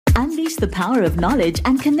Unleash the power of knowledge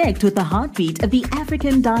and connect with the heartbeat of the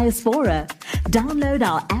African diaspora. Download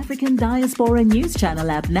our African Diaspora News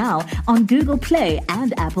Channel app now on Google Play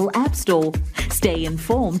and Apple App Store. Stay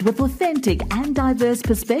informed with authentic and diverse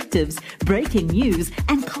perspectives, breaking news,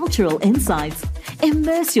 and cultural insights.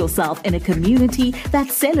 Immerse yourself in a community that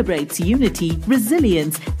celebrates unity,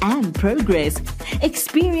 resilience, and progress.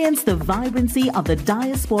 Experience the vibrancy of the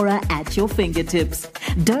diaspora at your fingertips.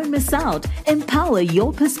 Don't miss out. Empower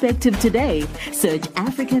your perspective today. Search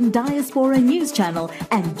African Diaspora News Channel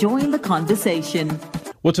and join the conversation.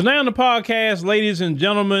 Well, tonight on the podcast, ladies and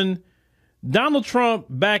gentlemen, Donald Trump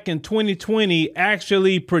back in 2020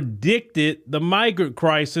 actually predicted the migrant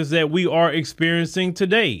crisis that we are experiencing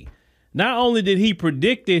today. Not only did he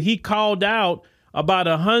predict it, he called out about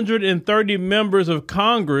 130 members of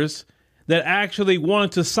Congress that actually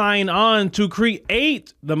wanted to sign on to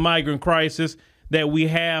create the migrant crisis that we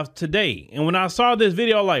have today. And when I saw this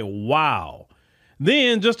video, I'm like, wow.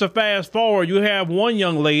 Then just to fast forward, you have one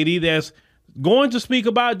young lady that's going to speak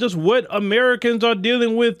about just what Americans are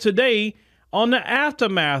dealing with today on the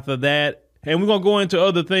aftermath of that. And we're going to go into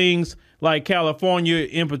other things like California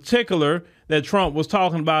in particular that Trump was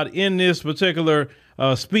talking about in this particular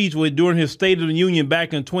speech during his State of the Union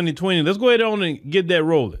back in 2020. Let's go ahead on and get that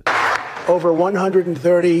rolling. Over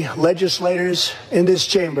 130 legislators in this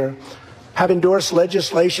chamber have endorsed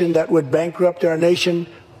legislation that would bankrupt our nation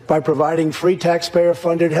by providing free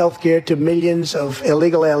taxpayer-funded health care to millions of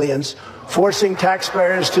illegal aliens, forcing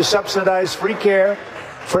taxpayers to subsidize free care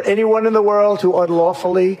for anyone in the world who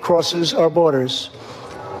unlawfully crosses our borders.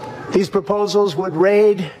 These proposals would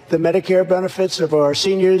raid the Medicare benefits of our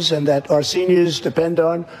seniors and that our seniors depend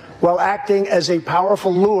on, while acting as a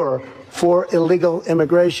powerful lure for illegal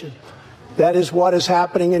immigration. That is what is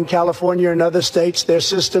happening in California and other states. Their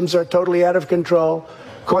systems are totally out of control,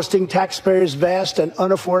 costing taxpayers vast and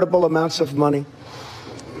unaffordable amounts of money.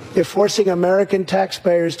 If forcing American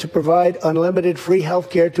taxpayers to provide unlimited free health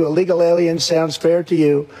care to illegal aliens sounds fair to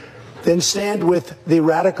you, then stand with the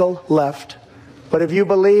radical left. But if you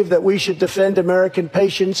believe that we should defend American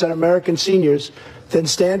patients and American seniors, then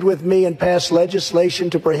stand with me and pass legislation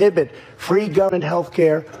to prohibit free government health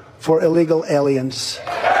care for illegal aliens.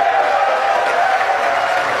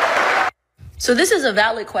 So this is a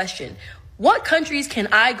valid question. What countries can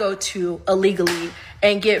I go to illegally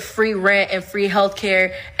and get free rent and free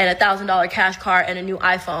healthcare and $1,000 cash card and a new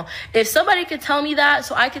iPhone? If somebody could tell me that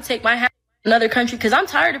so I could take my house to another country, because I'm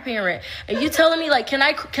tired of paying rent, and you telling me, like, can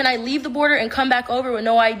I leave the border and come back over with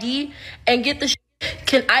no ID and get the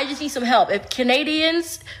I just need some help. If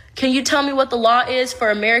Canadians, can you tell me what the law is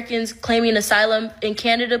for Americans claiming asylum in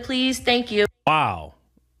Canada, please? Thank you. Wow.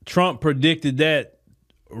 Trump predicted that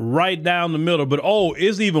right down the middle. But,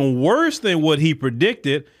 it's even worse than what he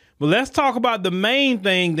predicted. But let's talk about the main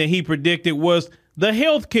thing that he predicted was the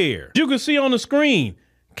health care. You can see on the screen,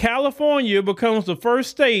 California becomes the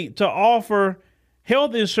first state to offer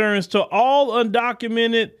health insurance to all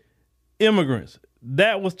undocumented immigrants.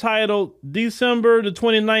 That was titled December the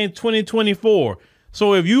 29th, 2024.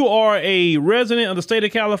 So if you are a resident of the state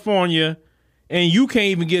of California and you can't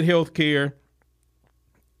even get health care,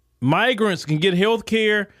 migrants can get health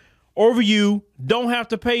care over you, don't have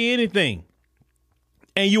to pay anything.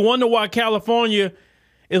 And you wonder why California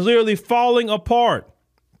is literally falling apart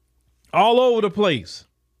all over the place.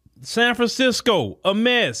 San Francisco, a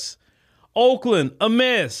mess. Oakland, a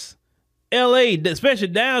mess. LA, especially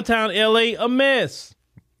downtown LA, a mess.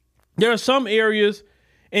 There are some areas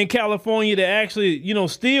in California that actually,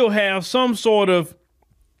 still have some sort of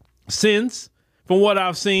sense from what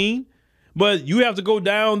I've seen. But you have to go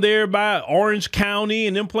down there by Orange County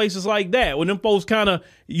and them places like that, when them folks kind of,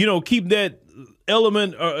 keep that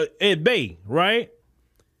element at bay, right?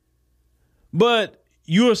 But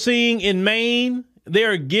you're seeing in Maine,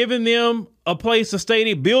 they're giving them a place to stay.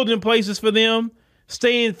 They're building places for them,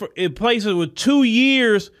 staying in places with 2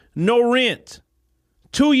 years, no rent.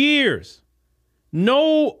 2 years.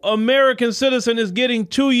 No American citizen is getting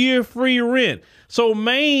 2-year free rent. So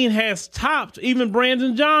Maine has topped even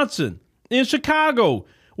Brandon Johnson in Chicago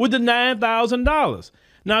with the $9,000.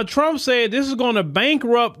 Now, Trump said this is going to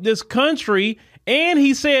bankrupt this country. And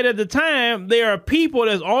he said at the time, there are people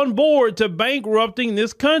that's on board to bankrupting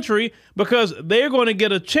this country because they're going to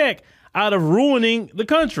get a check out of ruining the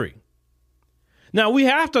country. Now, we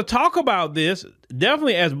have to talk about this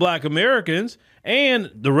definitely as Black Americans and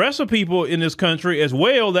the rest of people in this country as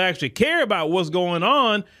well that actually care about what's going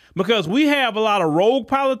on, because we have a lot of rogue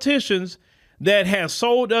politicians that have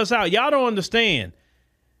sold us out. Y'all don't understand.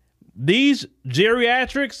 These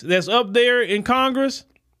geriatrics that's up there in Congress,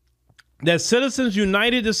 that Citizens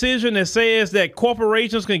United decision that says that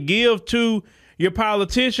corporations can give to your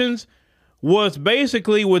politicians was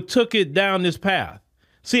basically what took it down this path.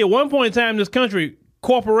 See, at one point in time in this country,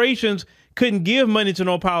 corporations couldn't give money to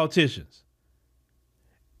no politicians.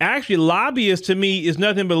 Actually, lobbyists to me is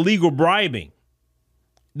nothing but legal bribing.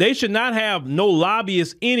 They should not have no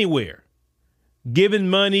lobbyists anywhere, giving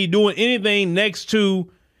money, doing anything next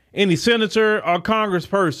to any senator or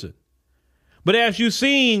congressperson. But as you've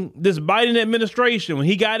seen, this Biden administration, when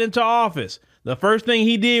he got into office, the first thing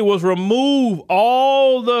he did was remove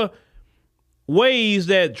all the ways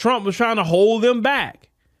that Trump was trying to hold them back.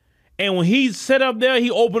 And when he set up there, he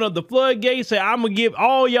opened up the floodgates, said, I'm going to give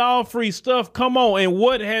all y'all free stuff. Come on. And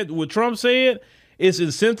what Trump said is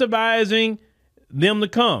incentivizing them to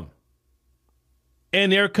come.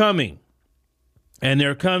 And they're coming. And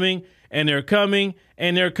they're coming. And they're coming.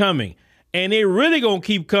 And they're coming. And they really going to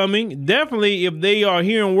keep coming. Definitely if they are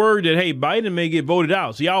hearing word that, hey, Biden may get voted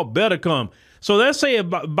out. So y'all better come. So let's say if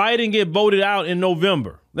Biden get voted out in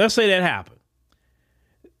November. Let's say that happened.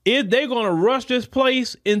 If they're going to rush this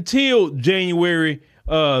place until January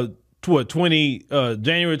 20th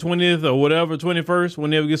or whatever, 21st, when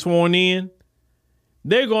they get sworn in,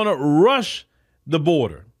 they're going to rush the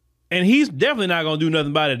border. And he's definitely not going to do nothing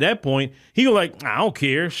about it at that point. He's like, I don't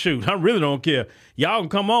care. Shoot, I really don't care. Y'all can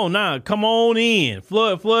come on now. Come on in.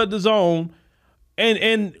 Flood the zone.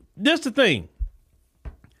 And this the thing.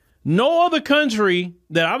 No other country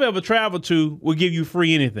that I've ever traveled to will give you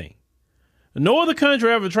free anything. No other country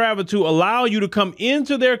I've ever traveled to allow you to come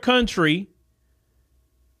into their country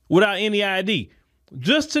without any ID.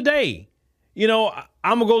 Just today, I'm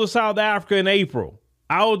going to go to South Africa in April.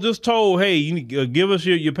 I was just told, hey, you need to give us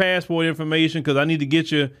your passport information because I need to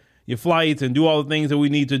get your flights and do all the things that we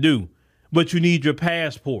need to do. But you need your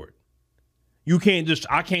passport. I can't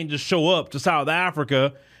just show up to South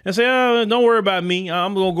Africa and say, oh, don't worry about me.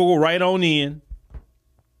 I'm going to go right on in.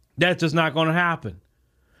 That's just not going to happen.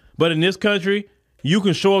 But in this country, you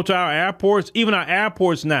can show up to our airports, even our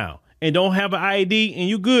airports now, and don't have an ID and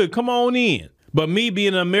you good. Come on in. But me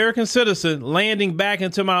being an American citizen, landing back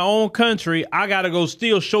into my own country, I got to go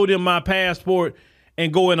still show them my passport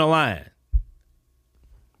and go in a line.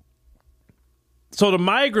 So the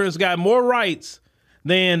migrants got more rights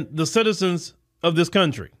than the citizens of this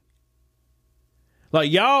country.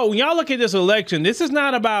 Like y'all, when y'all look at this election, this is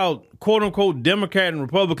not about quote unquote Democrat and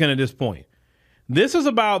Republican at this point. This is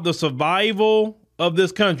about the survival of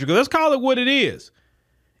this country. Because let's call it what it is.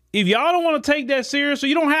 If y'all don't want to take that seriously,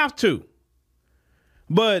 you don't have to.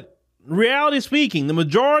 But reality speaking, the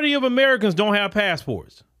majority of Americans don't have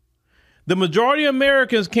passports. The majority of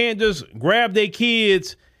Americans can't just grab their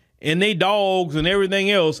kids and their dogs and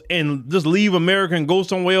everything else and just leave America and go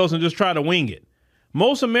somewhere else and just try to wing it.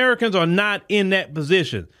 Most Americans are not in that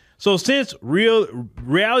position. So since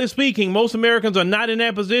reality speaking, most Americans are not in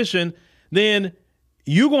that position, then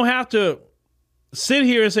you're going to have to sit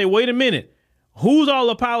here and say, wait a minute, who's all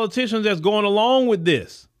the politicians that's going along with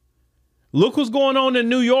this? Look what's going on in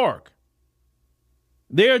New York.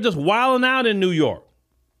 They're just wilding out in New York.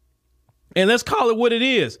 And let's call it what it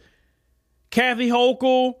is. Kathy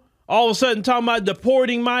Hochul, all of a sudden talking about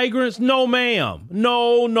deporting migrants. No, ma'am.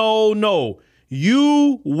 No.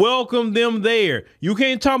 You welcome them there. You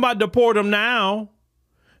can't talk about deport them now.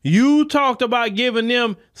 You talked about giving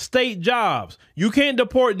them state jobs. You can't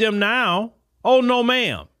deport them now. Oh, no,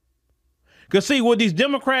 ma'am. Because see, what these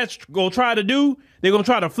Democrats going to try to do, they're going to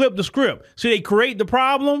try to flip the script. See, they create the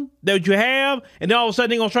problem that you have, and then all of a sudden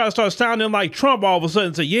they're going to try to start sounding like Trump all of a sudden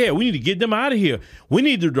and say, yeah, we need to get them out of here. We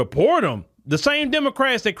need to deport them. The same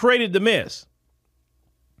Democrats that created the mess.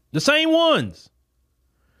 The same ones.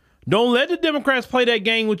 Don't let the Democrats play that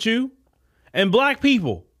game with you. And black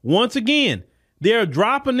people, once again, they're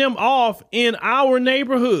dropping them off in our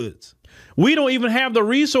neighborhoods. We don't even have the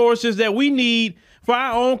resources that we need for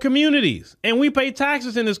our own communities. And we pay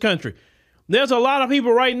taxes in this country. There's a lot of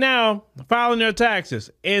people right now filing their taxes.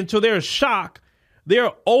 And to their shock,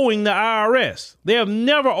 they're owing the IRS. They have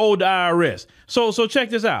never owed the IRS. So check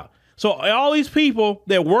this out. So all these people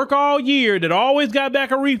that work all year that always got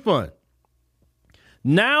back a refund.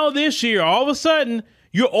 Now this year, all of a sudden,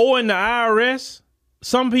 you're owing the IRS.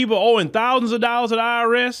 Some people owing thousands of dollars to the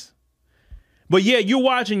IRS. But yet you're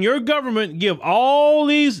watching your government give all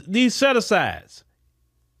these set-asides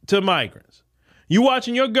to migrants. You're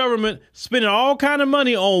watching your government spending all kind of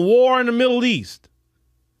money on war in the Middle East.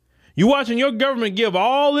 You're watching your government give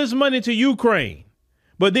all this money to Ukraine.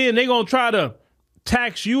 But then they're going to try to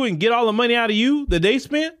tax you and get all the money out of you that they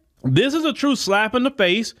spent. This is a true slap in the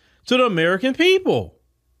face to the American people.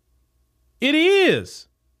 It is.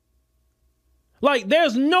 Like,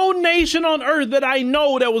 there's no nation on earth that I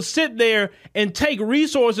know that will sit there and take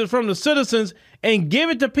resources from the citizens and give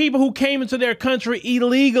it to people who came into their country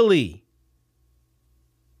illegally.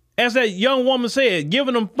 As that young woman said,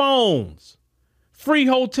 giving them phones, free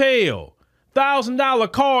hotel,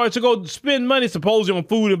 $1,000 cars to go spend money supposedly on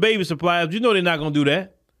food and baby supplies. You know they're not going to do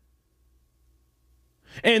that.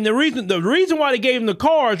 And the reason why they gave them the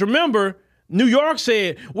cars, remember, New York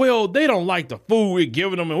said, well, they don't like the food we're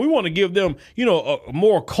giving them, and we want to give them, a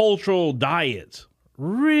more cultural diet.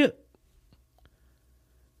 Really?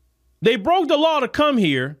 They broke the law to come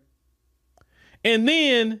here, and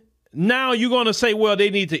then now you're going to say, well, they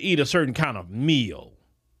need to eat a certain kind of meal.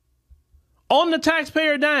 On the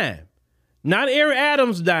taxpayer dime. Not Eric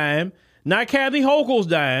Adams' dime, not Kathy Hochul's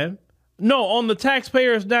dime. No, on the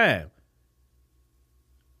taxpayer's dime.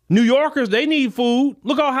 New Yorkers, they need food.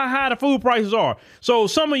 Look how high the food prices are. So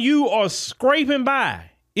some of you are scraping by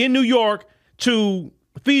in New York to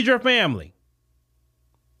feed your family.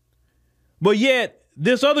 But yet,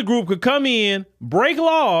 this other group could come in, break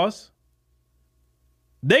laws.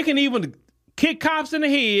 They can even kick cops in the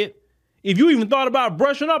head. If you even thought about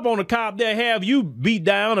brushing up on a cop, they'll have you beat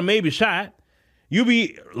down or maybe shot. You'll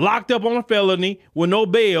be locked up on a felony with no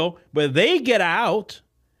bail, but they get out.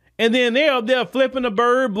 And then they're up there flipping the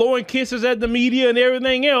bird, blowing kisses at the media and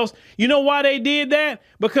everything else. You know why they did that?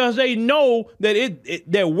 Because they know that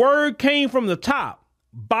that word came from the top.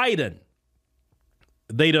 Biden.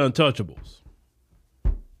 They the untouchables.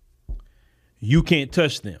 You can't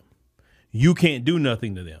touch them. You can't do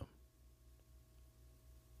nothing to them.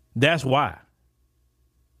 That's why.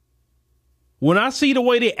 When I see the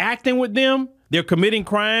way they're acting with them, they're committing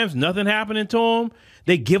crimes, nothing happening to them.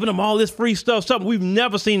 They're giving them all this free stuff, something we've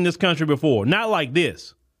never seen in this country before. Not like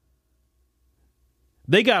this.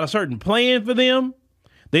 They got a certain plan for them.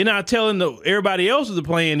 They're not telling everybody else what the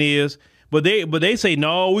plan is, but they say,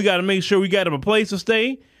 no, we got to make sure we got them a place to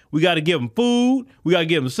stay. We got to give them food. We got to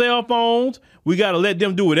give them cell phones. We got to let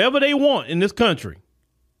them do whatever they want in this country.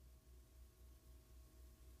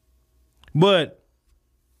 But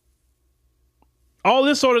all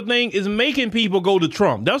this sort of thing is making people go to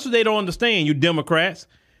Trump. That's what they don't understand, you Democrats.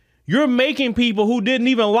 You're making people who didn't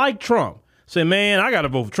even like Trump say, man, I got to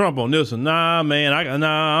vote for Trump on this one. Nah, man,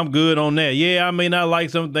 I'm good on that. Yeah, I may not like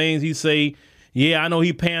some things he say. Yeah, I know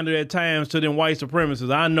he pandered at times to them white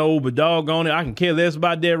supremacists. I know, but doggone it, I can care less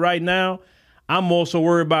about that right now. I'm more so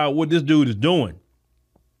worried about what this dude is doing.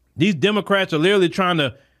 These Democrats are literally trying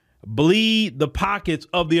to bleed the pockets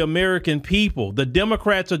of the American people. The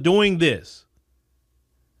Democrats are doing this.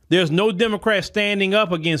 There's no Democrat standing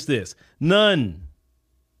up against this. None.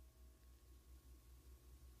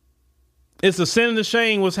 It's a sin and a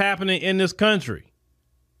shame what's happening in this country.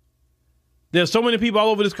 There's so many people all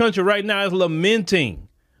over this country right now is lamenting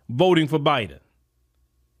voting for Biden.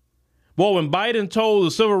 Well, when Biden told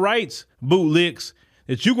the civil rights bootlicks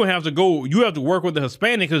that you have to work with the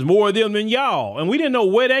Hispanics, there's more of them than y'all. And we didn't know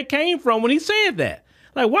where that came from when he said that.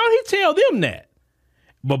 Like, why would he tell them that?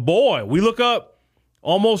 But boy, we look up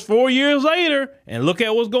almost 4 years later and look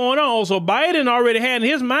at what's going on. So Biden already had in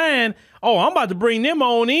his mind, oh, I'm about to bring them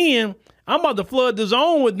on in. I'm about to flood the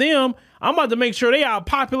zone with them. I'm about to make sure they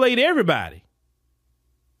outpopulate everybody.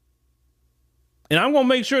 And I'm going to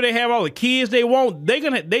make sure they have all the kids they want.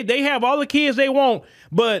 They have all the kids they want.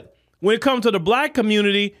 But when it comes to the black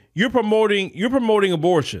community, you're promoting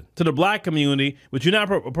abortion to the black community, but you're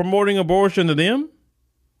not promoting abortion to them.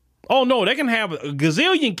 Oh, no, they can have a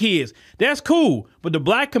gazillion kids. That's cool. But the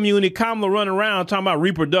black community commonly run around talking about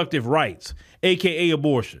reproductive rights, a.k.a.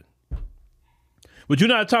 abortion. But you're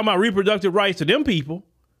not talking about reproductive rights to them people.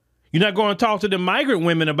 You're not going to talk to the migrant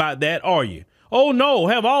women about that, are you? Oh, no,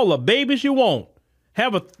 have all the babies you want.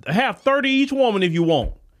 Have 30 each woman if you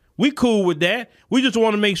want. We cool with that. We just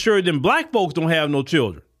want to make sure them black folks don't have no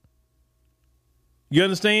children. You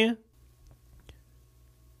understand?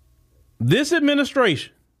 This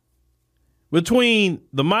administration, between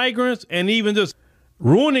the migrants and even just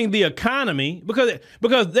ruining the economy,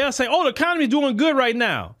 because they'll say, oh, the economy's doing good right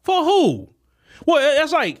now. For who? Well,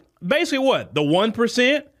 that's like basically what? The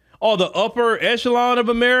 1% or the upper echelon of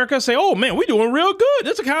America say, oh, man, we're doing real good.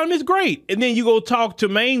 This economy is great. And then you go talk to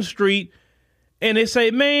Main Street and they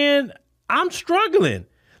say, man, I'm struggling.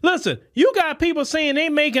 Listen, you got people saying they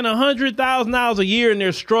making $100,000 a year and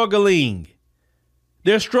they're struggling.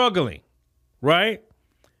 They're struggling, right?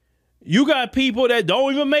 You got people that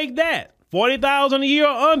don't even make that, $40,000 a year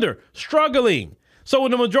or under, struggling. So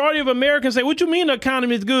when the majority of Americans say, what you mean the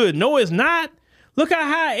economy is good? No, it's not. Look how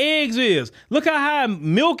high eggs is. Look how high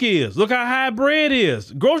milk is. Look how high bread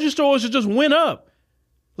is. Grocery stores just went up.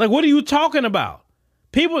 Like, what are you talking about?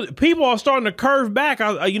 People are starting to curve back.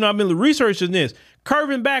 I've been researching this,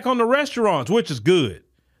 curving back on the restaurants, which is good.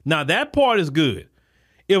 Now that part is good.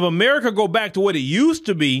 If America go back to what it used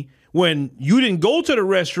to be, when you didn't go to the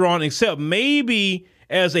restaurant except maybe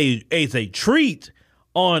as a treat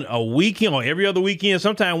on a weekend or every other weekend,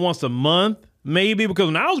 sometime once a month, maybe, because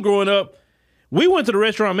when I was growing up, we went to the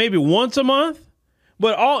restaurant maybe once a month,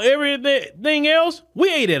 but everything else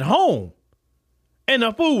we ate at home, and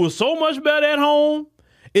the food was so much better at home.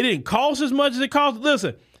 It didn't cost as much as it cost.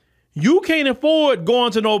 Listen, you can't afford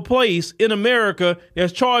going to no place in America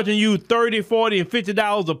that's charging you $30, $40, and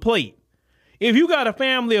 $50 a plate. If you got a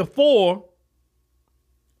family of 4,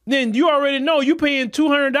 then you already know you're paying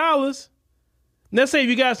 $200. Let's say if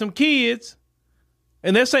you got some kids,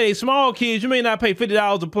 and let's say they small kids, you may not pay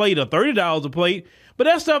 $50 a plate or $30 a plate, but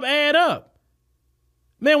that stuff add up.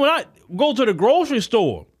 Man, when I go to the grocery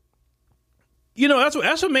store, that's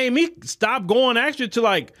what made me stop going actually to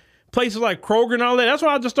like places like Kroger and all that. That's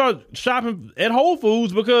why I just started shopping at Whole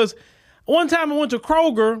Foods, because one time I went to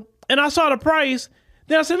Kroger and I saw the price.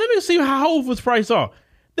 Then I said, let me see how Whole Foods prices are.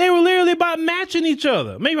 They were literally about matching each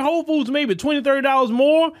other. Maybe Whole Foods maybe $20, $30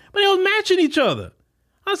 more, but they was matching each other.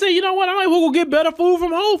 I said, you know what? I might go get better food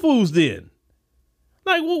from Whole Foods then.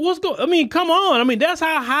 Like, what's going? I mean, come on. I mean, that's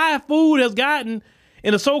how high food has gotten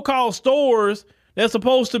in the so-called stores that's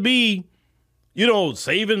supposed to be,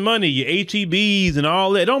 saving money, your HEBs and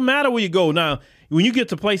all that. It don't matter where you go. Now, when you get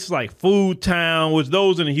to places like Food Town, which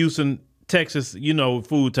those in Houston, Texas,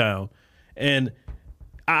 Food Town, and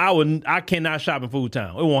I cannot shop in Food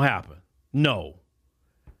Town. It won't happen. No.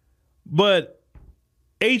 But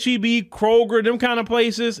HEB, Kroger, them kind of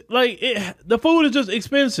places, the food is just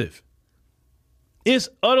expensive. It's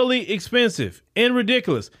utterly expensive and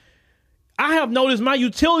ridiculous. I have noticed my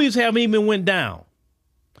utilities haven't even went down.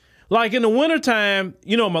 Like in the wintertime,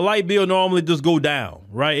 my light bill normally just go down,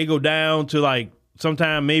 right? It go down to like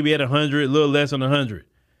sometime maybe at 100, a little less than 100.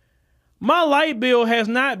 My light bill has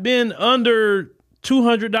not been under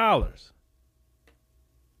 $200.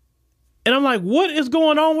 And I'm like, what is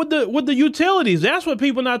going on with the utilities? That's what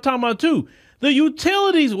people not talking about too. The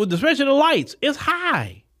utilities, especially the lights, is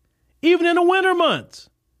high, even in the winter months.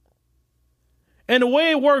 And the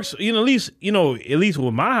way it works, at least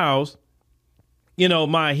with my house,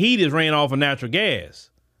 my heat is ran off of natural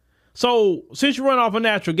gas. So since you run off of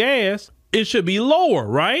natural gas, it should be lower,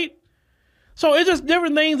 right? So it's just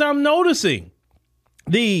different things I'm noticing.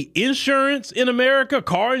 The insurance in America,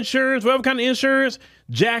 car insurance, whatever kind of insurance,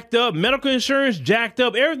 jacked up. Medical insurance, jacked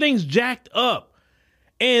up. Everything's jacked up.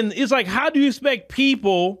 And it's like, how do you expect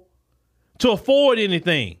people to afford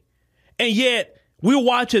anything? And yet we're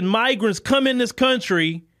watching migrants come in this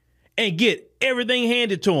country and get everything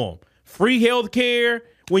handed to them. Free health care.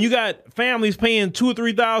 When you got families paying $2,000 or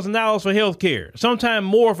 $3,000 for health care, sometimes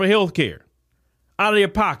more for health care out of their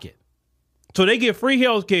pocket. So they get free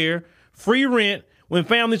health care, free rent when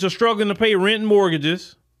families are struggling to pay rent and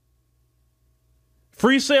mortgages,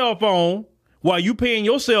 free cell phone while you paying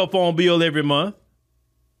your cell phone bill every month,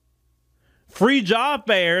 free job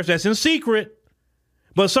fairs that's in secret.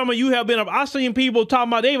 But some of you have been, I've seen people talking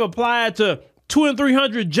about they've applied to 200 and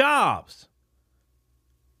 300 jobs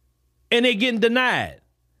and they're getting denied.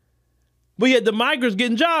 But yet the migrants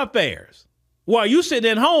getting job fairs while you sitting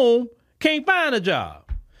at home can't find a job.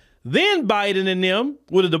 Then Biden and them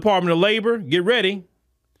with the Department of Labor, get ready.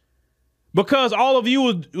 Because all of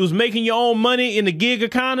you was making your own money in the gig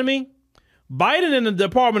economy, Biden and the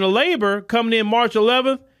Department of Labor coming in March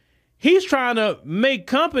 11th, he's trying to make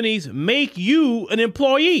companies make you an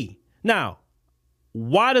employee. Now,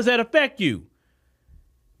 why does that affect you?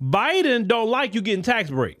 Biden don't like you getting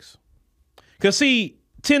tax breaks. Because see,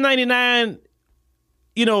 1099,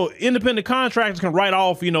 independent contractors can write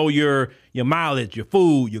off, your mileage, your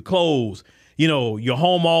food, your clothes, your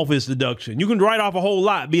home office deduction. You can write off a whole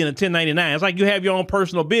lot being a 1099. It's like you have your own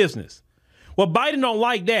personal business. Well, Biden don't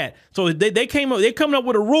like that. So they're coming up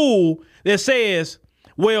with a rule that says,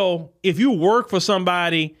 well, if you work for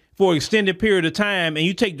somebody for an extended period of time and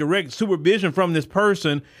you take direct supervision from this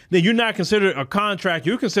person, then you're not considered a contractor.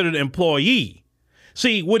 You're considered an employee.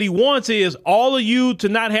 See, what he wants is all of you to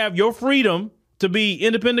not have your freedom to be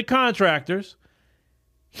independent contractors.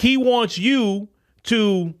 He wants you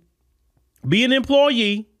to be an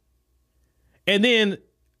employee. And then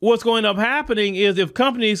what's going to end up happening is if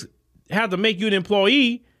companies have to make you an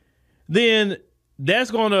employee, then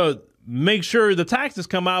that's going to make sure the taxes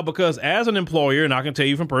come out, because as an employer, and I can tell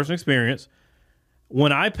you from personal experience,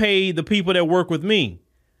 when I pay the people that work with me,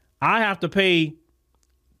 I have to pay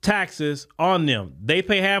taxes on them. They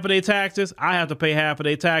pay half of their taxes. I have to pay half of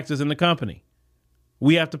their taxes in the company.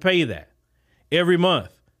 We have to pay that. every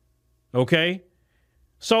month. Okay?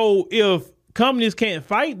 So if companies can't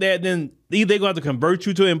fight that, then either they're going to have to convert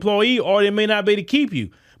you to an employee or they may not be able to keep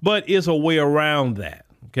you. But it's a way around that.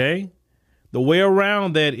 Okay? The way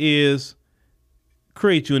around that is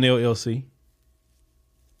create you an LLC.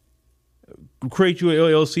 Create you an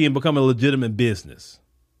LLC and become a legitimate business.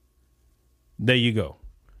 There you go.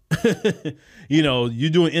 You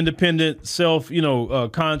do an independent self,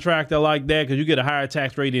 contractor like that because you get a higher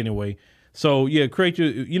tax rate anyway. So yeah, create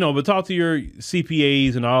your, but talk to your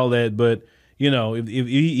CPAs and all that. But if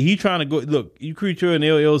he trying to go, look, you create your an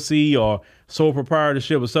LLC or sole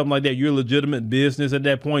proprietorship or something like that. You're a legitimate business at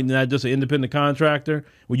that point, not just an independent contractor.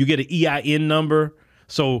 When you get an EIN number,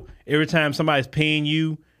 so every time somebody's paying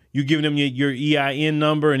you, you're giving them your EIN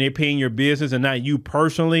number and they're paying your business and not you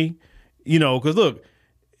personally. Because look,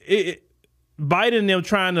 Biden and them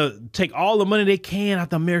trying to take all the money they can out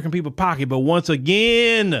the American people's pocket. But once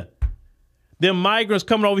again, them migrants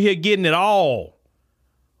coming over here getting it all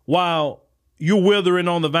while you're withering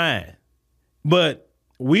on the vine. But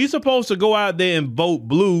we supposed to go out there and vote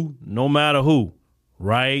blue no matter who,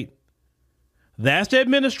 right? That's the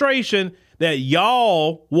administration that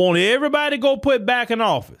y'all want everybody to go put back in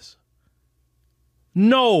office.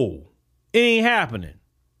 No, it ain't happening.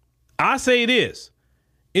 I say this.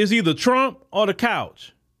 It's either Trump or the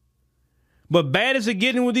couch. But bad as it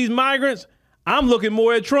getting with these migrants, I'm looking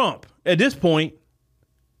more at Trump at this point.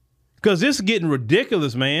 Because this is getting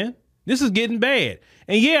ridiculous, man. This is getting bad.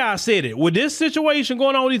 And yeah, I said it. With this situation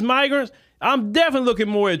going on with these migrants, I'm definitely looking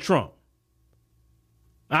more at Trump.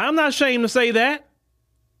 I'm not ashamed to say that.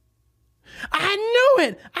 I knew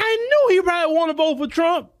it. I knew he probably want to vote for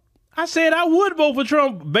Trump. I said I would vote for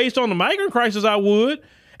Trump based on the migrant crisis. I would.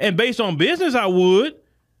 And based on business, I would.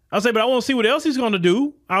 I say, but I want to see what else he's going to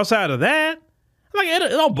do outside of that. Like, it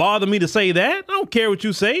don't bother me to say that. I don't care what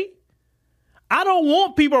you say. I don't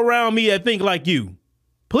want people around me that think like you.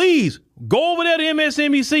 Please go over there to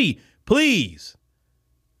MSNBC. Please.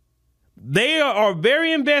 They are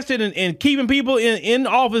very invested in keeping people in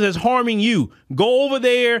office that's harming you. Go over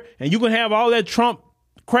there and you can have all that Trump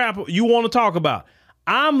crap you want to talk about.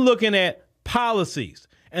 I'm looking at policies.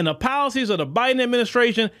 And the policies of the Biden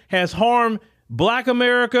administration has harmed Black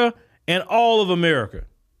America and all of America.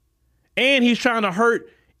 And he's trying to hurt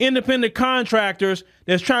independent contractors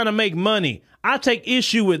that's trying to make money. I take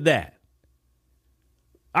issue with that.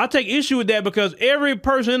 I take issue with that because every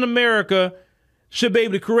person in America should be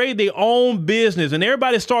able to create their own business and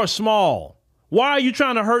everybody starts small. Why are you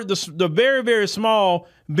trying to hurt the very, very small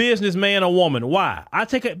businessman or woman? Why? I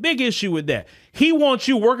take a big issue with that. He wants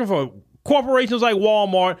you working for corporations like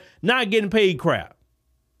Walmart, not getting paid crap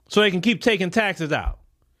so they can keep taking taxes out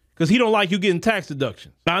because he don't like you getting tax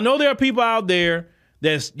deductions. Now, I know there are people out there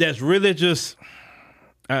that's really just,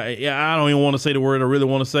 I don't even want to say the word I really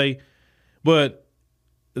want to say, but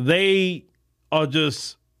they are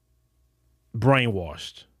just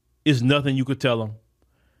brainwashed. It's nothing you could tell them.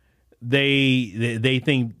 They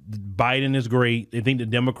think Biden is great. They think the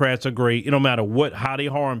Democrats are great. It don't matter how they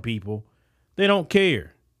harm people. They don't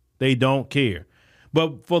care. They don't care.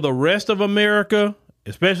 But for the rest of America,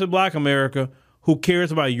 especially Black America, who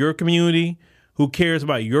cares about your community, who cares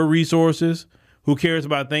about your resources, who cares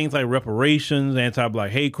about things like reparations,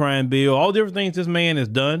 anti-Black hate crime bill, all different things this man has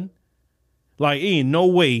done, like ain't no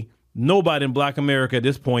way nobody in Black America at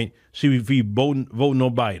this point should be voting no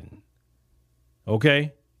Biden.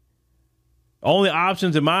 Okay? Only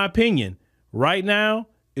options, in my opinion, right now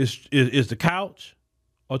is the couch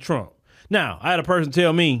or Trump. Now, I had a person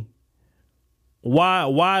tell me,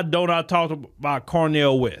 why don't I talk about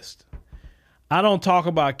Cornel West? I don't talk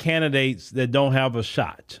about candidates that don't have a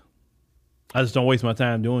shot. I just don't waste my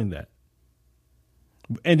time doing that.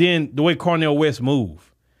 And then the way Cornel West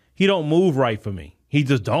move, he don't move right for me. He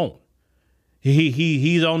just don't.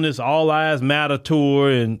 He's on this All Lives Matter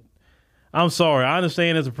tour, and I'm sorry. I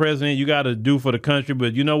understand as a president you got to do for the country,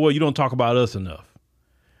 but you know what? You don't talk about us enough.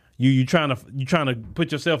 You trying to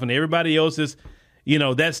put yourself in everybody else's.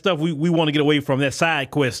 That stuff we want to get away from, that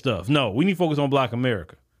side quest stuff. No, we need to focus on Black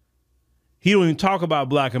America. He don't even talk about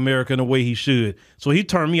Black America in the way he should. So he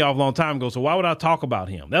turned me off a long time ago. So why would I talk about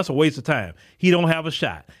him? That's a waste of time. He don't have a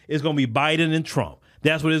shot. It's going to be Biden and Trump.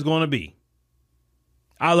 That's what it's going to be.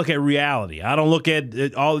 I look at reality. I don't look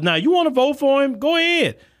at all. Now, you want to vote for him? Go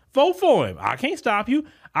ahead. Vote for him. I can't stop you.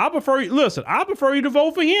 I prefer you to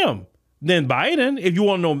vote for him than Biden. If you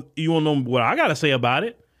want to know what I got to say about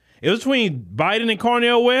it. It was between Biden and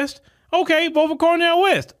Cornel West. Okay, vote for Cornel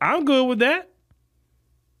West. I'm good with that.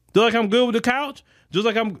 Just like I'm good with the couch. Just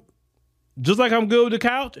like I'm good with the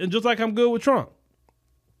couch, and just like I'm good with Trump.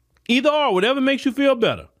 Either or, whatever makes you feel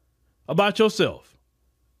better. about yourself.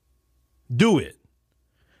 Do it.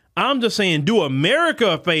 I'm just saying, do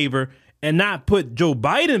America a favor and not put Joe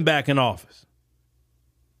Biden back in office.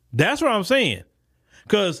 That's what I'm saying.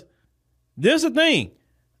 Because this is the thing.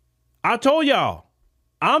 I told y'all,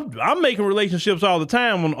 I'm making relationships all the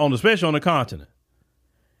time on especially on the continent.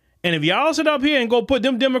 And if y'all sit up here and go put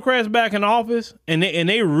them Democrats back in office and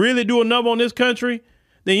they really do a number on this country,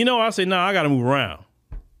 then I say, nah, I got to move around.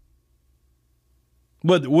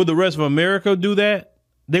 But will the rest of America do that?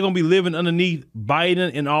 They're going to be living underneath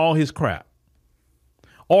Biden and all his crap.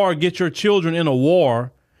 Or get your children in a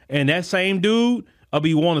war, and that same dude will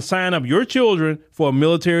be wanting to sign up your children for a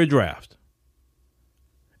military draft.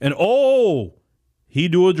 And he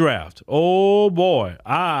do a draft. Oh boy,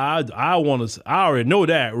 I already know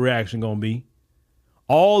that reaction gonna be.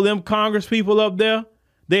 All them Congress people up there,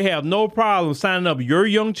 they have no problem signing up your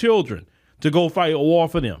young children to go fight a war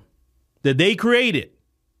for them that they created.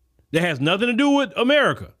 That has nothing to do with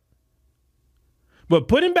America. But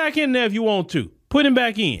put him back in there if you want to. Put him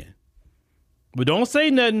back in. But don't say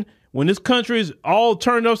nothing when this country is all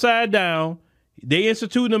turned upside down. They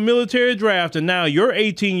instituting a military draft, and now your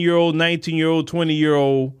 18-year-old, 19-year-old,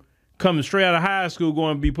 20-year-old coming straight out of high school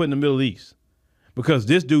going to be put in the Middle East because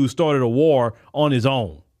this dude started a war on his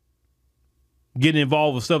own, getting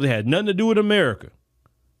involved with stuff that had nothing to do with America.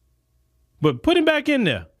 But put him back in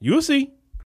there. You'll see.